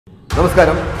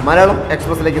നമസ്കാരം, മലയാളം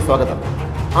എക്സ്പ്രസിലേക്ക് സ്വാഗതം.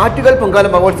 ആറ്റുകാൽ പൊങ്കാല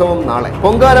മഹോത്സവം നാളെ.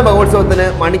 പൊങ്കാല മഹോത്സവത്തിന്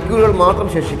മണിക്കൂറുകൾ മാത്രം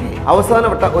ശേഷിക്കെ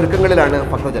അവസാനവട്ട ഒരുക്കങ്ങളിലാണ്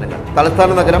ഭക്തജനങ്ങൾ. തലസ്ഥാന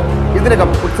നഗരം ഇതിനകം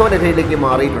ഉത്സവലഹരിയിലേക്ക്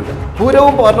മാറിയിട്ടുണ്ട്.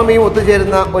 പൂരവും പൗർണമിയും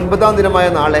ഒത്തുചേരുന്ന 9ാം ദിനമായ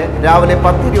നാളെ രാവിലെ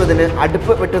 10:20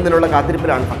 അടുപ്പ് വെട്ടുന്നതിനുള്ള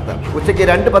കാത്തിരിപ്പിലാണ് ഭക്തർ. ഉച്ചയ്ക്ക്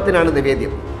 2:10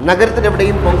 നിവേദ്യം.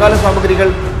 നഗരത്തിലെവിടെയും പൊങ്കാല സാമഗ്രികൾ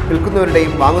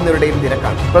വിൽക്കുന്നവരുടെയും വാങ്ങുന്നവരുടെയും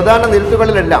തിരക്കാണ്. പ്രധാന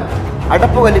നിരത്തുകളിലെല്ലാം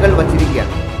അടപ്പുകല്ലുകൾ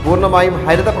വച്ചിരിക്കുകയാണ്. പൂർണ്ണമായും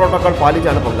ഹരിത പ്രോട്ടോകോൾ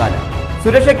പാലിച്ചാണ് പൊങ്കാല.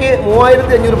 സുരക്ഷയ്ക്ക്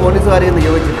 3500 പോലീസുകാരെ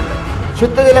നിയോഗിച്ചിട്ടുണ്ട്.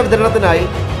 ശുദ്ധജല വിതരണത്തിനായി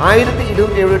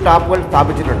 1207 ടാപ്പുകൾ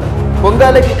സ്ഥാപിച്ചിട്ടുണ്ട്.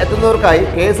 പൊങ്കാലയ്ക്ക് എത്തുന്നവർക്കായി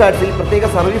KSRTC പ്രത്യേക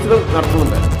സർവീസുകൾ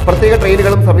നടത്തുന്നുണ്ട്. പ്രത്യേക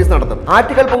ട്രെയിനുകളും സർവീസ് നടത്തും.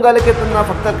 ആറ്റുകാൽ പൊങ്കാലയ്ക്ക് എത്തുന്ന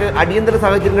ഭക്തർക്ക് അടിയന്തര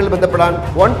സാഹചര്യങ്ങളിൽ ബന്ധപ്പെടാൻ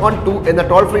 112 എന്ന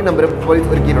ടോൾ ഫ്രീ നമ്പറും പോലീസ്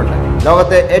ഒരുക്കിയിട്ടുണ്ട്.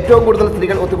 ലോകത്തെ ഏറ്റവും കൂടുതൽ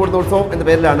സ്ത്രീകൾ ഒത്തുകൂടുന്ന ഉത്സവം എന്ന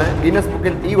പേരിലാണ് ഗിന്നസ്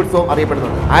ബുക്കിൽ ഈ ഉത്സവം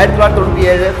അറിയപ്പെടുന്നത്.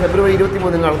 1997 ഫെബ്രുവരി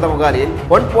 23 നടന്ന പൊങ്കാലയിൽ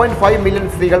 1.5 മില്യൺ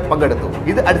സ്ത്രീകൾ പങ്കെടുത്തു.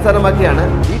 ഇത് അടിസ്ഥാനമാക്കിയാണ്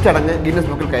ഈ ചടങ്ങ് ഗിന്നസ്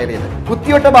ബുക്കിൽ കയറിയത്.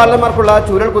 കുത്തിയൊട്ട ബാലന്മാർക്കുള്ള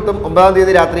ചൂരൽകുത്തും 9ാം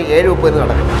തീയതി രാത്രി 7:30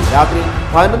 നടക്കും. രാത്രി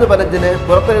 11:15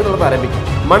 പുറത്തെഴുന്നള്ളത്ത് ആരംഭിക്കും.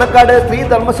 മണക്കാട് ശ്രീ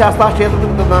ധർമ്മശാസ്ത്ര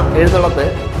ക്ഷേത്രത്തിൽ നിന്ന എഴുന്നള്ളത്ത്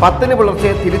 10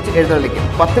 പുലർച്ചെ തിരിച്ച് എഴുന്നള്ളിക്കും.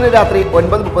 10 രാത്രി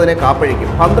 9:30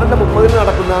 കാപ്പഴിക്കും. 12:30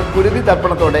 നടക്കുന്ന കുരുതി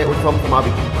തർപ്പണത്തോടെ ഉത്സവം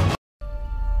സമാപിക്കും.